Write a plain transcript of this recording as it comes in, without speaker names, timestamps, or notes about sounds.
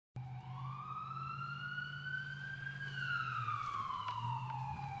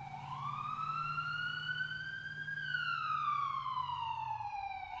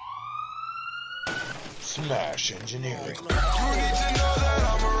Smash Engineering.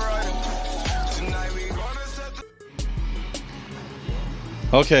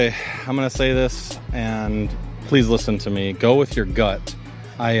 Okay, I'm gonna say this, and please listen to me. Go with your gut.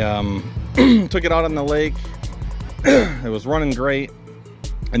 I took it out on the lake. It was running great,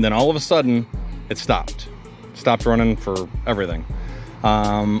 and then all of a sudden, it stopped. Stopped running for everything.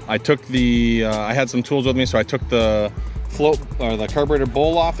 I took the, I had some tools with me, so I took the float or the carburetor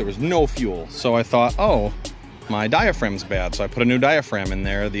bowl off. There was no fuel, so I thought, oh, my diaphragm's bad. So I put a new diaphragm in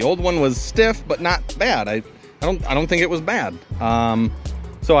there. The old one was stiff, but not bad. I don't think it was bad.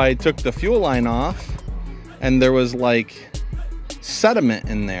 So I took the fuel line off, and there was like sediment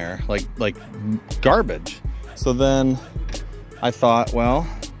in there, like garbage. So then I thought, well,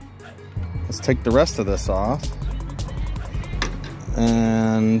 let's take the rest of this off.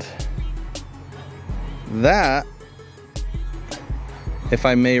 And that, if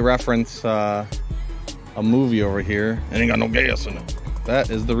I may reference a movie over here, it ain't got no gas in it. That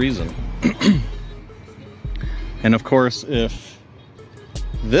is the reason. And of course, if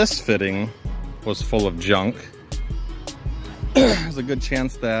this fitting was full of junk, there's a good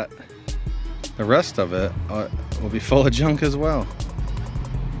chance that the rest of it will be full of junk as well.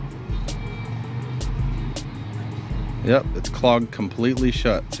 Yep, it's clogged completely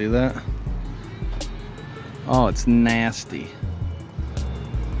shut. See that? Oh, it's nasty.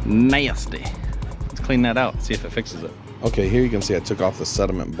 Nasty. Let's clean that out, see if it fixes it. Okay, here you can see I took off the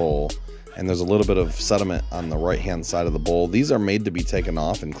sediment bowl, and there's a little bit of sediment on the right-hand side of the bowl. These are made to be taken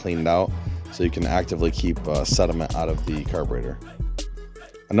off and cleaned out, so you can actively keep sediment out of the carburetor.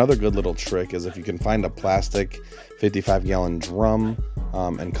 Another good little trick is if you can find a plastic 55-gallon drum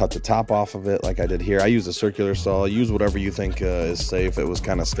and cut the top off of it like I did here. I used a circular saw. Use whatever you think is safe. It was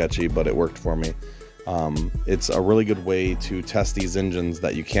kind of sketchy, but it worked for me. It's a really good way to test these engines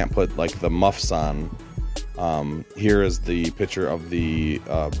that you can't put like the muffs on. Here is the picture of the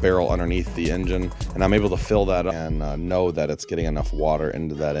barrel underneath the engine, and I'm able to fill that up and know that it's getting enough water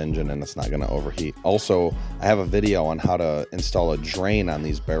into that engine and it's not going to overheat. Also, I have a video on how to install a drain on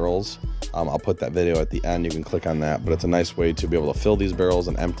these barrels. I'll put that video at the end. You can click on that, but it's a nice way to be able to fill these barrels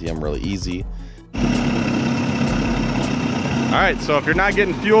and empty them really easy. All right, so if you're not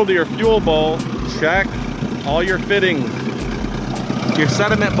getting fuel to your fuel bowl, check all your fittings. Your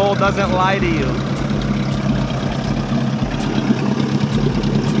sediment bowl doesn't lie to you.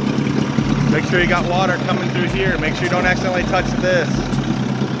 Make sure you got water coming through here. Make sure you don't accidentally touch this,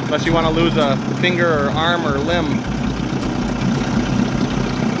 unless you want to lose a finger or arm or limb.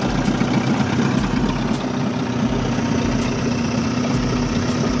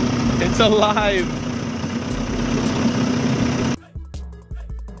 It's alive.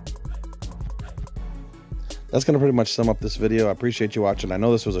 That's going to pretty much sum up this video. I appreciate you watching. I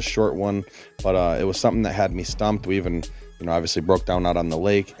know this was a short one, but it was something that had me stumped. We even, obviously broke down out on the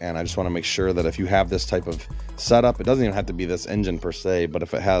lake, and I just want to make sure that if you have this type of setup, it doesn't even have to be this engine per se, but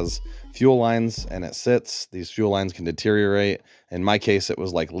if it has fuel lines and it sits, these fuel lines can deteriorate. In my case, it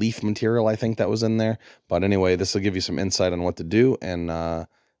was like leaf material, I think, that was in there. But anyway, this will give you some insight on what to do and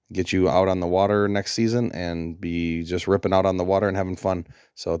get you out on the water next season and be just ripping out on the water and having fun.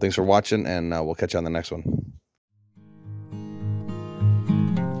 So thanks for watching, and we'll catch you on the next one.